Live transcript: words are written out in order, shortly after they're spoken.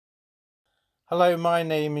Hello, my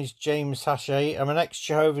name is James Hachey. I'm an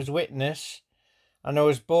ex-Jehovah's Witness, and I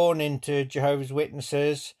was born into Jehovah's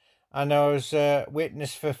Witnesses, and I was a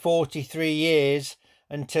witness for 43 years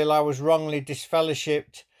until I was wrongly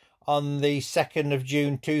disfellowshipped on the 2nd of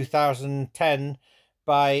June 2010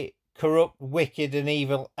 by corrupt, wicked and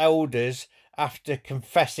evil elders after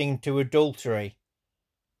confessing to adultery.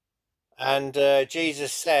 And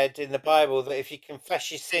Jesus said in the Bible that if you confess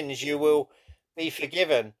your sins, you will be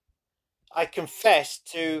forgiven. I confessed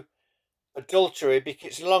to adultery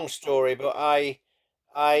because it's a long story, but I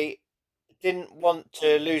didn't want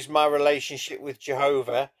to lose my relationship with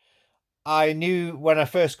Jehovah. I knew when I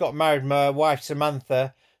first got married, my wife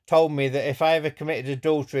Samantha told me that if I ever committed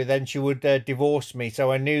adultery, then she would divorce me. So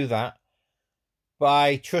I knew that. But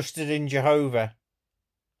I trusted in Jehovah,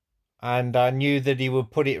 and I knew that he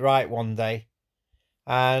would put it right one day.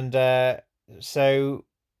 And so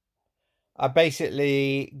I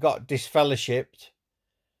basically got disfellowshipped,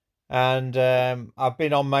 and I've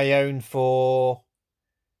been on my own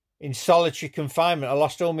in solitary confinement. I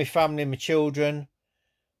lost all my family and my children.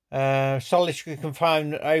 Solitary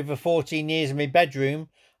confinement over 14 years in my bedroom.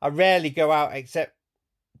 I rarely go out except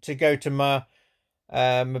to go to my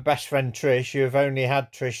best friend Trish, who I've only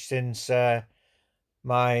had Trish since I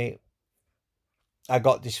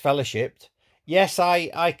got disfellowshipped. Yes,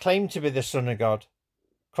 I claim to be the Son of God,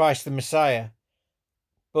 Christ the Messiah,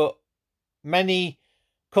 but many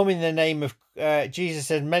come in the name of Jesus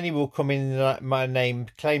said many will come in my name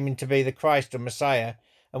claiming to be the Christ or Messiah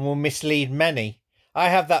and will mislead many. I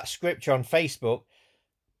have that scripture on Facebook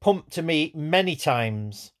pumped to me many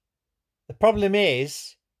times. The problem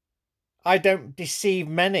is I don't deceive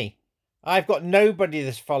many. I've got nobody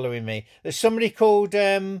that's following me. There's somebody called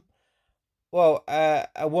a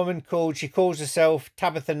woman called, she calls herself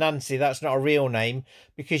Tabitha Nancy. That's not a real name,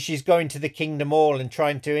 because she's going to the Kingdom Hall and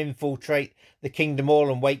trying to infiltrate the Kingdom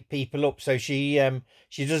Hall and wake people up. So she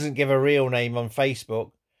doesn't give a real name on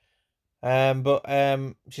Facebook. But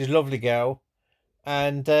she's a lovely girl.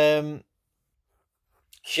 And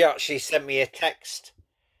she actually sent me a text,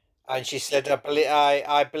 and she said,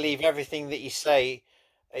 I believe everything that you say.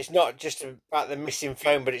 It's not just about the missing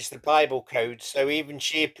phone, but it's the Bible code. So even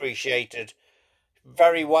she appreciated.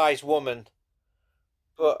 Very wise woman.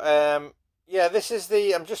 But yeah, this is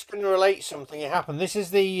I'm just going to relate something that happened. This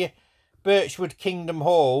is the Birchwood Kingdom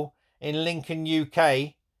Hall in Lincoln,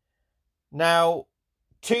 UK. Now,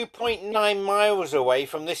 2.9 miles away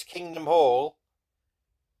from this Kingdom Hall,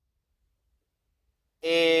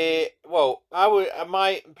 my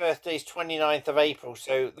birthday is 29th of April,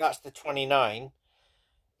 so that's the 29.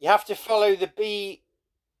 You have to follow the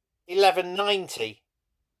B1190.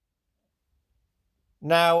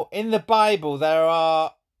 Now, in the Bible, there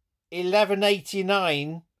are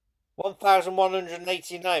 1189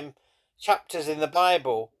 chapters in the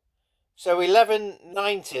Bible. So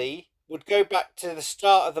 1190 would go back to the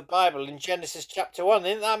start of the Bible in Genesis chapter 1.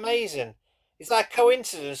 Isn't that amazing? Is that a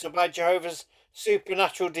coincidence or by Jehovah's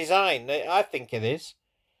supernatural design? I think it is.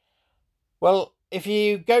 Well, if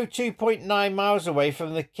you go 2.9 miles away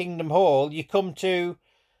from the Kingdom Hall, you come to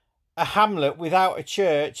a hamlet without a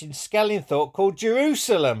church in Skellingthorpe called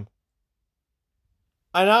Jerusalem.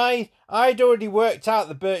 And I'd already worked out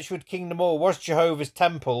the Birchwood Kingdom Hall was Jehovah's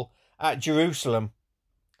temple at Jerusalem.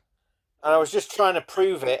 And I was just trying to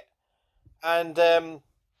prove it. And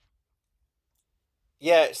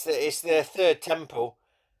yeah, it's their third temple,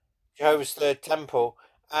 Jehovah's third temple.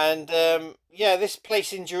 And yeah, this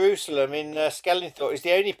place in Jerusalem in Skellingthorpe is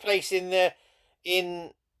the only place in the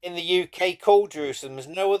UK called Jerusalem. There's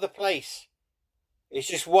no other place. It's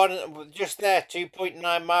just just there,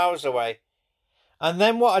 2.9 miles away. And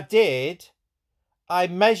then what I did, I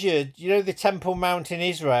measured, the Temple Mount in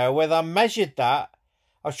Israel, where I measured that.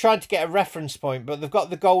 I was trying to get a reference point, but they've got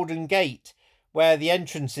the Golden Gate where the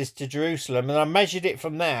entrance is to Jerusalem. And I measured it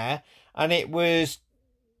from there, and I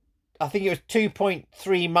think it was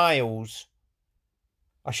 2.3 miles.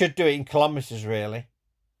 I should do it in kilometres, really.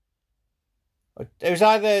 It was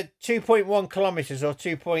either 2.1 kilometres or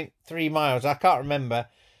 2.3 miles. I can't remember.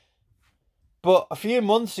 But a few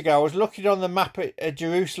months ago, I was looking on the map at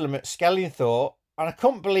Jerusalem at Skellingthorpe, and I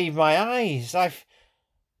couldn't believe my eyes.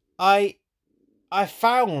 I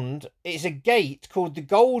found it's a gate called the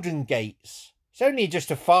Golden Gates. It's only just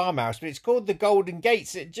a farmhouse, but it's called the Golden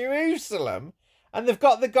Gates at Jerusalem. And they've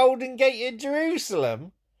got the Golden Gate at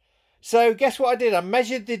Jerusalem. So guess what I did? I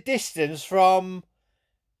measured the distance from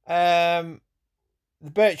the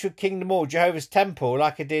Birchwood Kingdom Hall, Jehovah's Temple,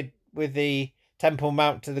 like I did with the Temple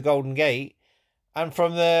Mount to the Golden Gate. And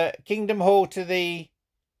from the Kingdom Hall to the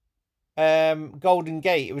Golden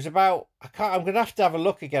Gate, it was about, I'm going to have a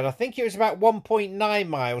look again. I think it was about 1.9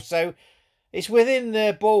 miles. So it's within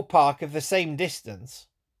the ballpark of the same distance.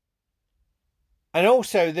 And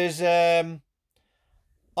also there's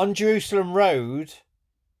on Jerusalem Road,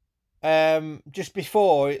 just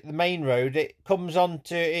before the main road, it comes on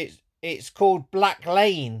to, it's called Black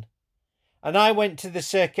Lane. And I went to the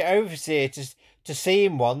circuit overseer to see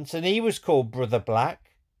him once, and he was called Brother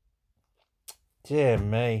Black. Dear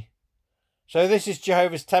me. So this is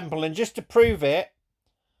Jehovah's Temple, and just to prove it,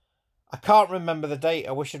 I can't remember the date.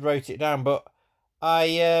 I wish I'd wrote it down, but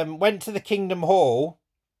I went to the Kingdom Hall,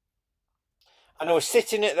 and I was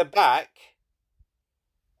sitting at the back,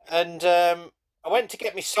 and I went to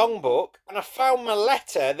get my songbook, and I found my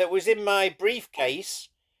letter that was in my briefcase,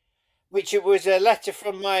 which it was a letter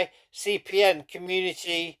from my CPN,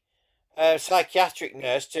 community psychiatric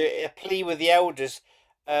nurse, to a plea with the elders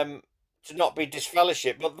to not be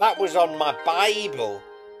disfellowshipped. But that was on my Bible.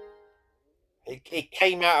 It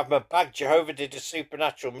came out of my bag. Jehovah did a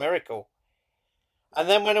supernatural miracle. And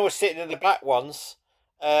then when I was sitting in the back once,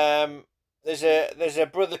 there's a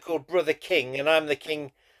brother called Brother King, and I'm the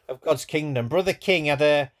king of God's kingdom. Brother King had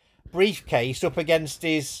a briefcase up against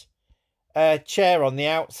his chair on the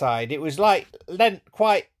outside. It was like lent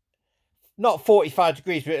quite, not 45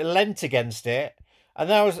 degrees, but it leant against it.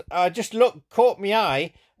 And I just caught my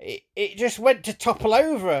eye. It just went to topple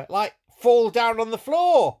over, like fall down on the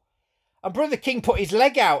floor. And Brother King put his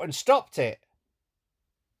leg out and stopped it.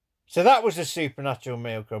 So that was a supernatural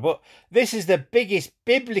miracle. But this is the biggest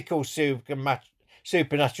biblical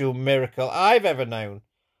supernatural miracle I've ever known.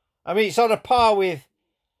 I mean, it's on a par with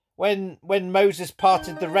when Moses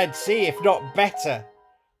parted the Red Sea, if not better.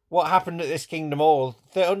 What happened at this Kingdom Hall,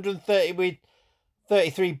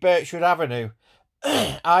 133 Birchwood Avenue.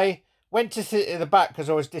 I went to sit at the back because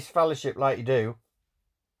I was disfellowshipped, like you do.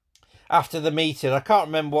 After the meeting, I can't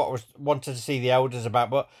remember what I wanted to see the elders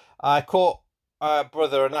about, but I caught a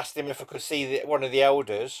brother and asked him if I could see one of the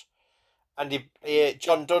elders, and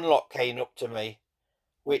John Dunlop came up to me,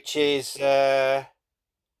 which was the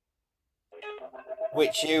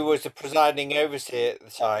presiding overseer at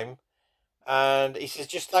the time, and he says,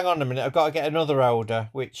 "Just hang on a minute, I've got to get another elder,"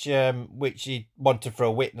 which he wanted for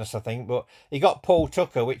a witness, I think, but he got Paul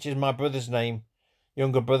Tucker, which is my brother's name,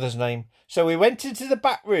 younger brother's name. So we went into the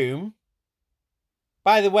back room.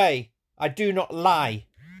 By the way, I do not lie.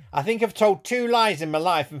 I think I've told 2 lies in my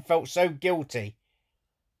life and felt so guilty.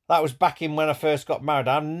 That was back in when I first got married.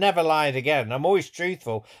 I've never lied again. I'm always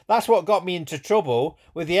truthful. That's what got me into trouble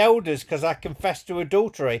with the elders, because I confessed to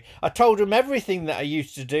adultery. I told them everything that I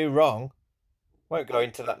used to do wrong. Won't go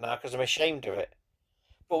into that now because I'm ashamed of it.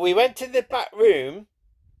 But we went to the back room,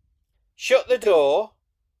 shut the door.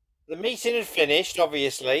 The meeting had finished,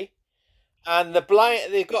 obviously. And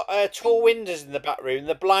they've got tall windows in the back room.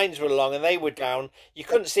 The blinds were long and they were down. You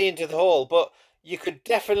couldn't see into the hall, but you could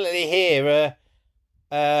definitely hear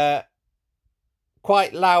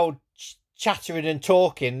quite loud chattering and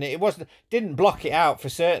talking. It didn't block it out for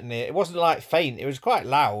certain. It wasn't like faint. It was quite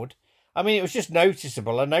loud. I mean, it was just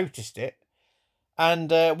noticeable. I noticed it. And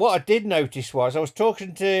what I did notice was I was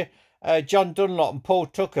talking to John Dunlop and Paul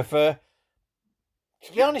Tucker for,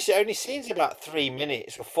 to be honest, it only seems about 3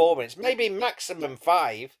 minutes or 4 minutes, maybe maximum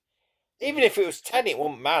 5. Even if it was 10, it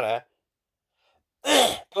wouldn't matter.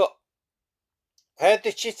 But I heard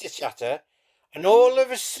the chitter chatter, and all of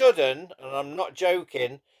a sudden, and I'm not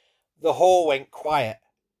joking, the hall went quiet.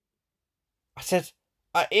 I said,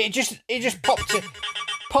 it just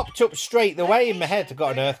popped up straight the way in my head. I've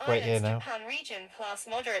got an earthquake here now. Japan region, class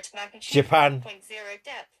moderate magnitude, Japan. 1.0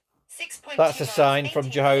 depth, 6.2 That's a sign from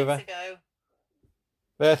Jehovah. ago.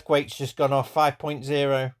 The earthquake's just gone off,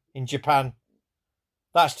 5.0 in Japan.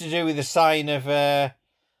 That's to do with the sign of the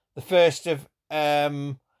 1st of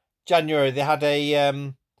January. They had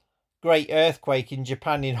a great earthquake in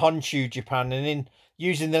Japan, in Honshu, Japan. And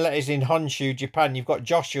using the letters in Honshu, Japan, you've got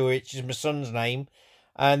Joshua, which is my son's name.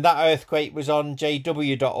 And that earthquake was on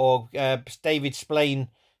jw.org. David Splain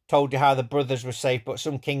told you how the brothers were safe, but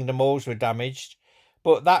some kingdom halls were damaged.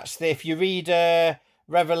 But if you read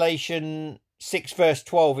Revelation 6 verse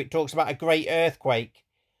 12, it talks about a great earthquake.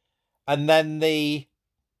 And then the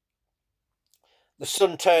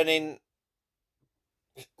sun turning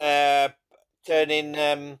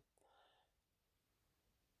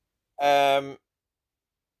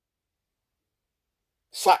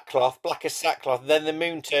sackcloth, black as sackcloth, then the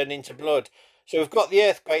moon turned into blood. So we've got the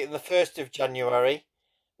earthquake on the 1st of January,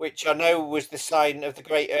 which I know was the sign of the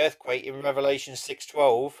great earthquake in Revelation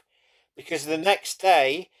 6:12, because the next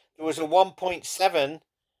day there was a 1.7,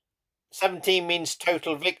 17 means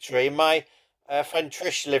total victory. My friend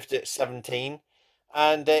Trish lived at 17,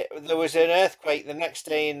 and there was an earthquake the next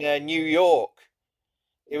day in New York.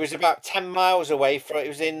 It was about 10 miles away from. It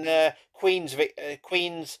was in Queens,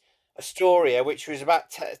 Astoria, which was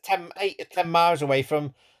about 8 to 10 miles away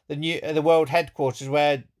from the world headquarters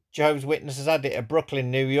where Jehovah's Witnesses had it, at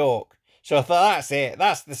Brooklyn, New York. So I thought, that's it.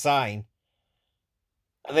 That's the sign.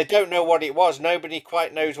 And they don't know what it was. Nobody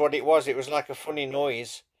quite knows what it was. It was like a funny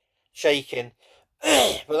noise, shaking.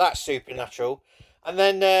 But that's supernatural. And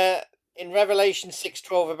then in Revelation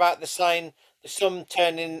 6:12 about the sign, the sun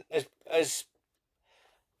turning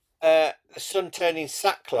the sun turning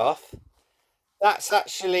sackcloth. That's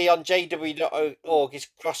actually on jw.org. It's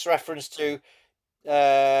cross-reference to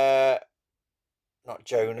not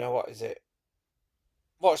Jonah. What is it?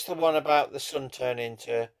 What's the one about the sun turning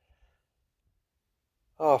to?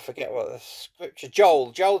 Oh, I forget what the scripture.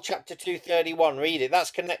 Joel chapter 2:31. Read it.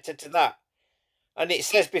 That's connected to that, and it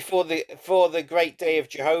says before the great day of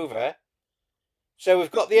Jehovah. So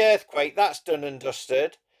we've got the earthquake. That's done and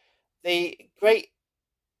dusted. The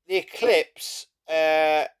eclipse.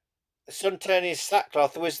 The sun turning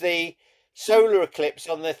sackcloth was the solar eclipse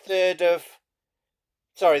on the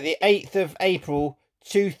 8th of April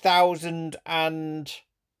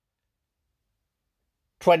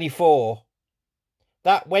 2024.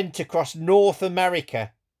 That went across North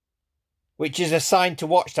America, which is a sign to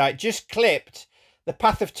watch. That just clipped the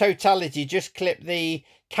path of totality, just clipped the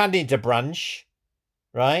Canada branch,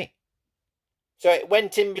 right? So it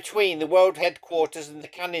went in between the world headquarters and the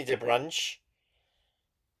Canada branch.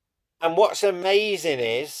 And what's amazing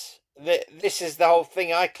is that this is the whole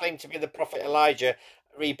thing. I claim to be the prophet Elijah,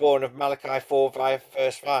 reborn of Malachi 4,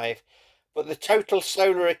 verse 5. But the total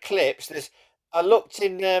solar eclipse, I looked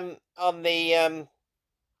in on the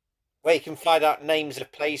where you can find out names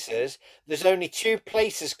of places. There's only 2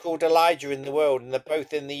 places called Elijah in the world, and they're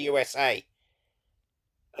both in the USA.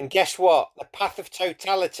 And guess what? The path of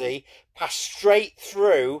totality passed straight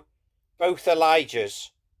through both Elijahs,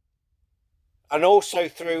 and also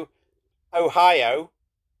through Ohio,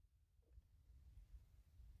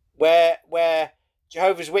 where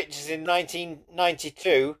Jehovah's Witnesses in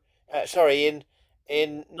 1922, in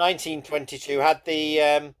 1922 had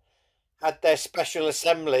their special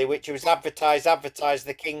assembly, which was advertised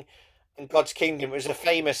the King and God's Kingdom. It was a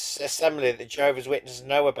famous assembly that Jehovah's Witnesses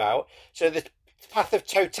know about. So the path of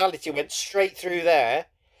totality went straight through there.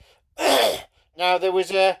 Now there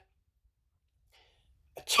was a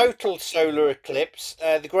total solar eclipse,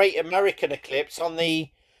 the Great American Eclipse, on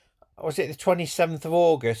the 27th of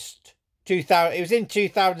August 2000. It was in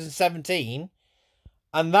 2017,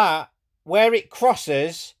 and that one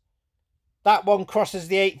crosses the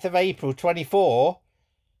 8th of April 24.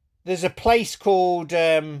 There's a place called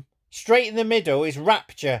straight in the middle is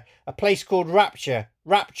Rapture, a place called Rapture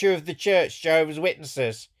of the Church, Jehovah's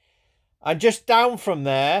Witnesses, and just down from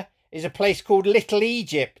there is a place called Little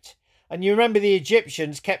Egypt. And you remember the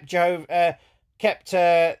Egyptians kept the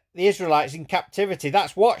Israelites in captivity.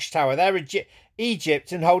 That's Watchtower. They're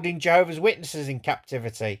Egypt and holding Jehovah's Witnesses in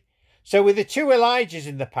captivity. So with the 2 Elijahs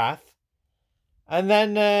in the path, and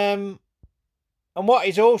then and what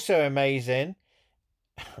is also amazing,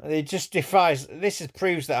 it just defies. This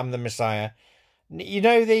proves that I'm the Messiah. You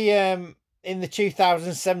know in the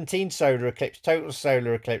 2017 solar eclipse, total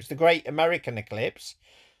solar eclipse, the Great American Eclipse,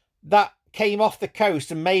 that came off the coast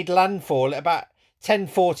and made landfall at about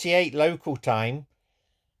 10:48 local time.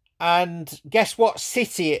 And guess what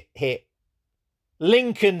city it hit?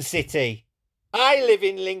 Lincoln City. I live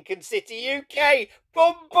in Lincoln City, UK.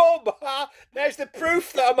 Boom, boom. There's the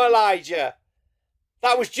proof that I'm Elijah.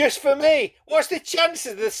 That was just for me. What's the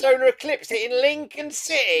chances of the solar eclipse hitting Lincoln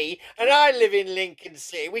City and I live in Lincoln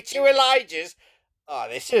City with 2 Elijahs? Oh,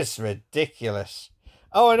 this is ridiculous.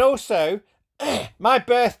 Oh, and also, my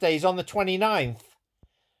birthday's on the 29th.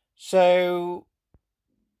 So,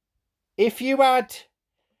 if you had...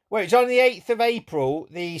 Well, it's on the 8th of April,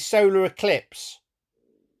 the solar eclipse.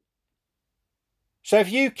 So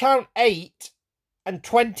if you count 8 and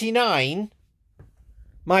 29,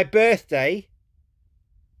 my birthday,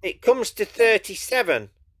 it comes to 37.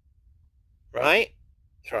 Right?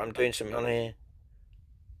 Sorry, I'm doing something on here.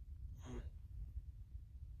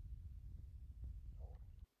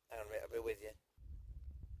 I'll be with you.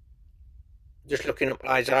 Just looking up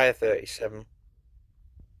Isaiah 37.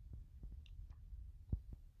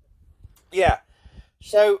 Yeah.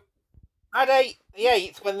 So, at the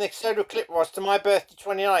 8th, when the solar eclipse was to my birthday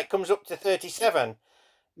 29, it comes up to 37.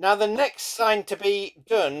 Now, the next sign to be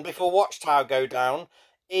done before Watchtower go down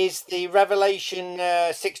is the Revelation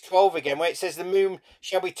 6:12 again, where it says the moon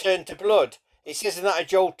shall be turned to blood. It says in that of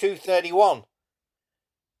Joel 2:31.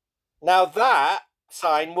 Now that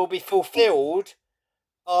sign will be fulfilled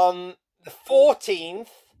on the 14th,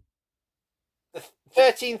 the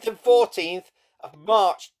 13th and 14th of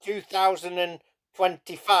March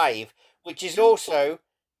 2025, which is also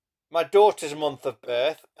my daughter's month of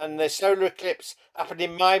birth, and the solar eclipse happened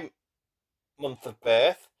in my month of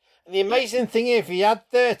birth. And the amazing thing is, if you add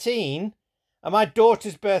 13 and my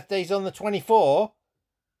daughter's birthday's on the 24th,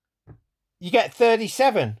 you get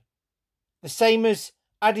 37. The same as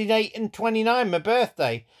adding 8 and 29, my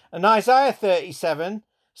birthday. And Isaiah 37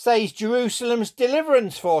 says Jerusalem's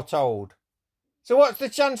deliverance foretold. So what's the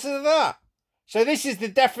chances of that? So this is the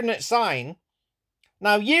definite sign.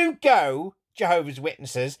 Now you go, Jehovah's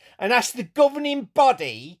Witnesses, and ask the governing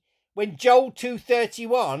body when Joel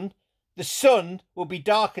 2:31, the sun will be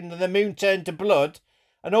darkened and the moon turned to blood,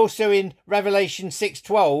 and also in Revelation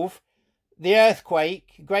 6:12, the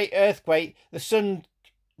earthquake, great earthquake, the sun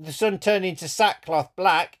turned into sackcloth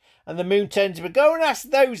black and the moon turned to blood. Go and ask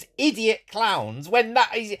those idiot clowns when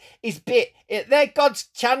that is bit. They're God's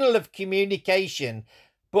channel of communication.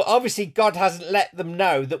 But obviously God hasn't let them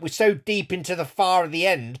know that we're so deep into the far of the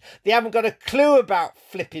end, they haven't got a clue about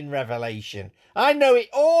flipping Revelation. I know it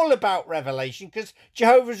all about Revelation because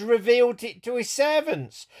Jehovah's revealed it to his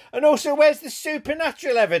servants. And also, where's the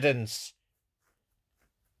supernatural evidence?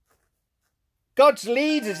 God's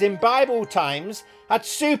leaders in Bible times had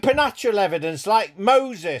supernatural evidence like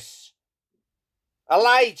Moses,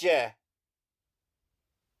 Elijah.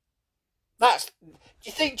 Do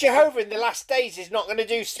you think Jehovah in the last days is not going to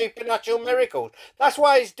do supernatural miracles? That's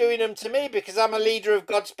why he's doing them to me, because I'm a leader of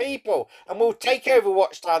God's people. And we'll take over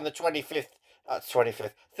Watchtown the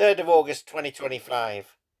 3rd of August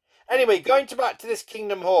 2025. Anyway, going back to this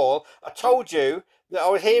Kingdom Hall, I told you that I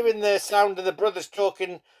was hearing the sound of the brothers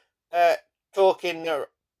talking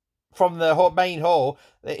from the main hall.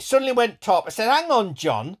 It suddenly went top. I said, hang on,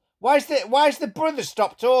 John. Why's the brothers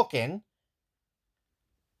stopped talking?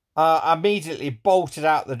 I immediately bolted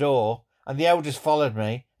out the door and the elders followed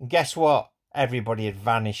me. And guess what? Everybody had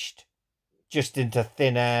vanished. Just into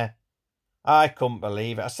thin air. I couldn't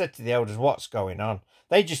believe it. I said to the elders, what's going on?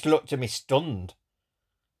 They just looked at me stunned.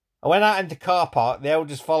 I went out into the car park. The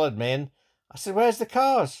elders followed me and I said, where's the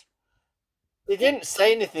cars? They didn't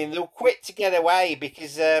say anything. They were quick to get away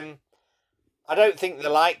because I don't think they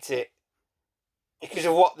liked it because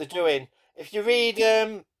of what they're doing. If you read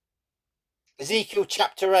Ezekiel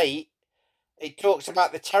chapter 8, it talks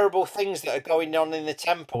about the terrible things that are going on in the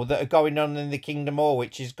temple, that are going on in the Kingdom Hall,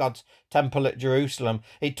 which is God's temple at Jerusalem.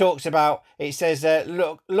 It says,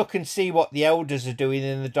 look and see what the elders are doing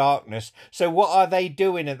in the darkness. So what are they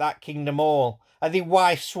doing at that Kingdom Hall? Are they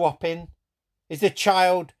wife swapping? Is the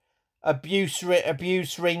child abuse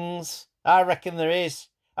rings? I reckon there is.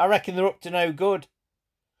 I reckon they're up to no good.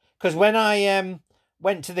 Because when I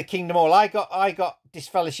went to the Kingdom Hall, I got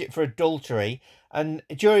disfellowship for adultery, and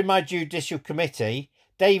during my judicial committee,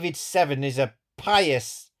 David Seven is a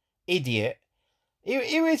pious idiot.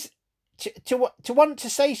 He was to want to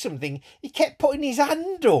say something. He kept putting his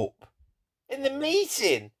hand up in the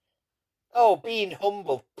meeting. Oh, being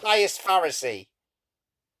humble, pious Pharisee.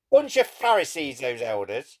 Bunch of Pharisees, those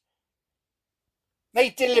elders. They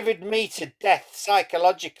delivered me to death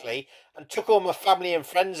psychologically and took all my family and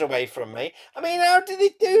friends away from me. I mean, how did they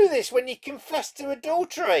do this when you confessed to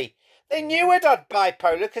adultery? They knew I'd had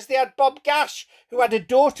bipolar because they had Bob Gash, who had a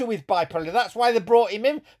daughter with bipolar. That's why they brought him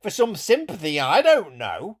in, for some sympathy. I don't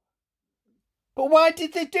know. But why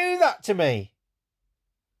did they do that to me?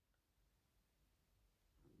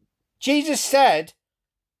 Jesus said,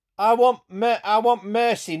 I want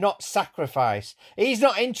mercy, not sacrifice. He's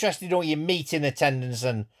not interested in all your meeting attendance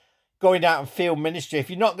and going out and field ministry if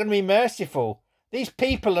you're not going to be merciful. These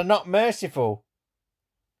people are not merciful.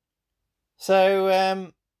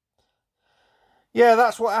 So, yeah,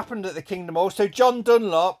 that's what happened at the Kingdom Hall. So John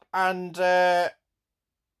Dunlop and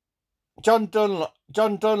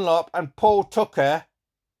Paul Tucker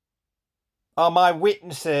are my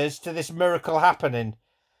witnesses to this miracle happening.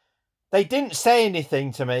 They didn't say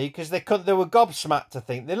anything to me because they were gobsmacked, I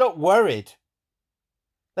think. They looked worried.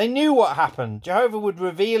 They knew what happened. Jehovah would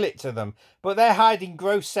reveal it to them, but they're hiding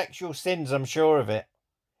gross sexual sins, I'm sure of it.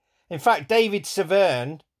 In fact, David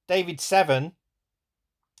Seven, there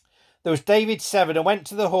was David Seven. I went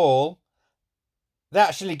to the hall. They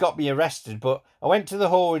actually got me arrested, but I went to the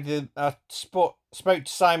hall with I spoke to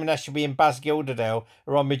Simon Eshelby and Baz Gilderdale,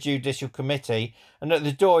 who are on my judicial committee, and at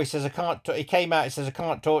the door he says, he came out, he says, I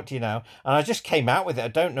can't talk to you now. And I just came out with it. I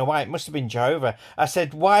don't know why. It must have been Jehovah. I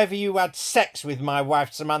said, why have you had sex with my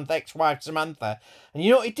wife, ex-wife Samantha? And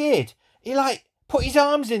you know what he did? He put his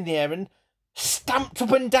arms in the air and stamped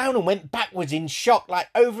up and down and went backwards in shock, like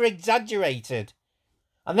over-exaggerated.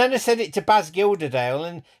 And then I said it to Baz Gilderdale,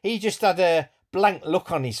 and he just had a blank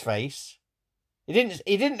look on his face. He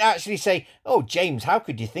didn't actually say, "Oh, James, how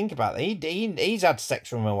could you think about that? He's had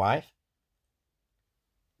sex with my wife."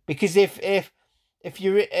 Because if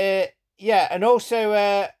you yeah, and also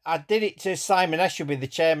I did it to Simon Eshelby, the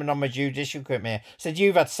chairman on my judicial committee. Said,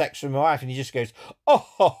 "You've had sex with my wife," and he just goes, "Oh,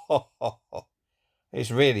 ho, ho, ho, ho."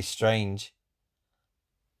 It's really strange.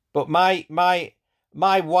 But my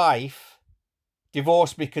wife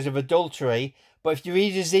divorced because of adultery. But if you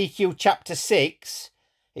read Ezekiel chapter 6,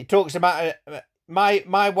 it talks about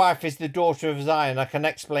my wife is the daughter of Zion. I can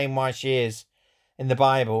explain why she is in the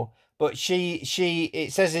Bible. But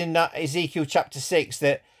it says in Ezekiel chapter 6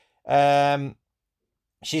 that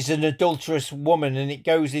she's an adulterous woman, and it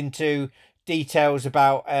goes into details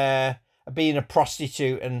about being a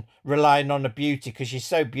prostitute and relying on her beauty because she's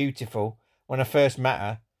so beautiful. When I first met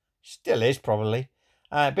her, she still is probably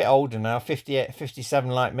a bit older now, 58, 57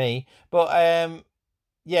 like me. But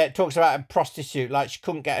yeah, it talks about a prostitute, like she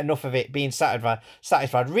couldn't get enough of it, being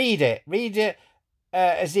satisfied. Read it.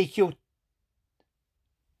 Ezekiel.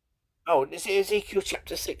 Oh, is it Ezekiel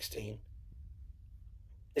chapter 16?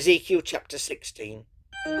 Ezekiel chapter 16.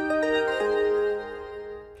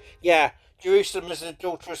 Yeah, Jerusalem as an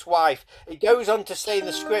adulterous wife. It goes on to say in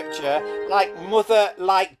the scripture, like mother,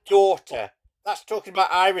 like daughter. That's talking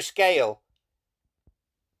about Iris Gale.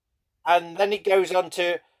 And then it goes on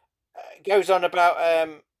about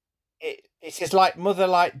it says like mother,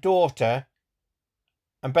 like daughter.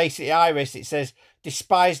 And basically Iris, it says,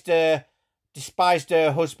 despised her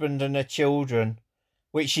husband and her children,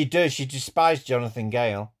 which she does. She despised Jonathan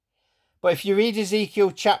Gale. But if you read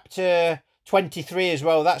Ezekiel chapter 23 as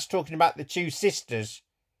well, that's talking about the two sisters.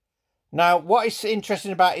 Now, what is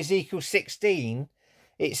interesting about Ezekiel 16,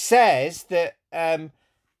 it says that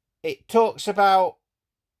it talks about,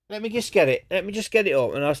 let me just get it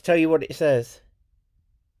up and I'll tell you what it says.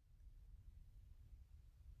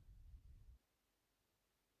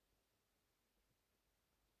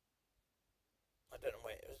 I don't know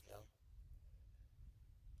where it is now.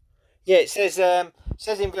 Yeah, it says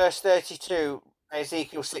in verse 32,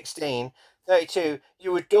 Ezekiel 16, 32,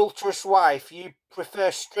 you adulterous wife, you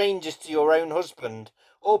prefer strangers to your own husband.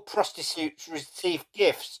 All prostitutes receive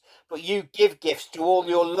gifts, but you give gifts to all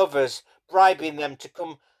your lovers, bribing them to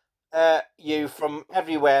come you from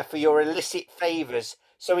everywhere for your illicit favours.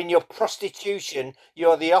 So in your prostitution,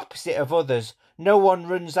 you're the opposite of others. No one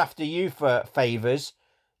runs after you for favours.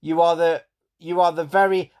 You are the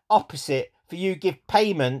very opposite, for you give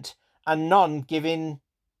payment and none given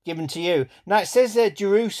to you. Now it says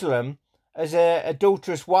Jerusalem as a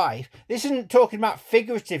adulterous wife. This isn't talking about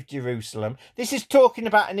figurative Jerusalem. This is talking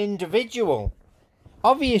about an individual.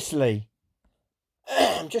 Obviously.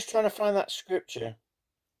 I'm just trying to find that scripture.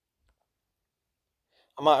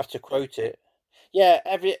 I might have to quote it. Yeah,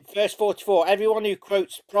 verse 44. Everyone who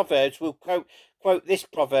quotes Proverbs will quote this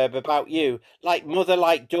proverb about you. Like mother,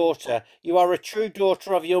 like daughter. You are a true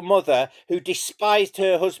daughter of your mother, who despised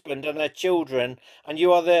her husband and her children. And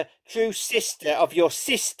you are the true sister of your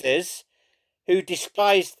sisters, who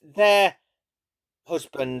despised their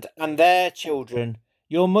husband and their children.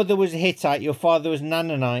 Your mother was a Hittite, your father was an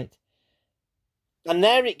Ammonite. And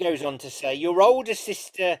there it goes on to say, your older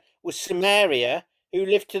sister was Samaria, who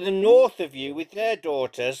lived to the north of you with her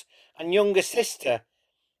daughters and younger sister.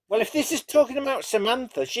 Well, if this is talking about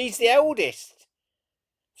Samantha, she's the eldest.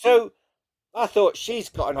 So I thought she's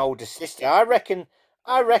got an older sister. I reckon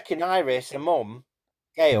Iris, her mum,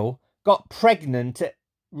 Gail, got pregnant at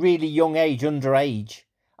really young age, underage,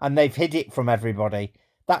 and they've hid it from everybody.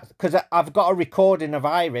 That's because I've got a recording of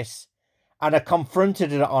Iris, and I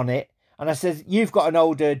confronted her on it, and I said, "You've got an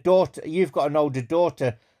older daughter.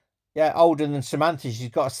 Yeah, older than Samantha. She's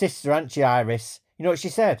got a sister, hasn't she, Iris?" You know what she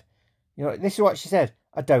said? This is what she said.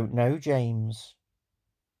 "I don't know, James.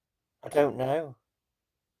 I don't know."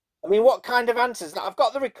 I mean, what kind of answers? I've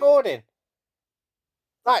got the recording.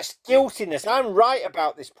 That's guiltiness. I'm right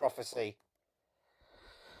about this prophecy.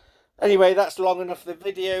 Anyway, that's long enough. The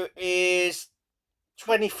video is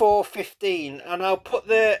 24:15, and I'll put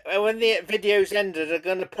when the video's ended, I'm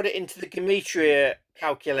going to put it into the Gematria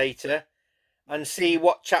calculator and see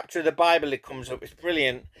what chapter of the Bible it comes up. It's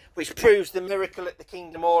brilliant, which proves the miracle at the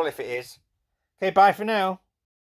Kingdom Hall if it is. Okay, bye for now.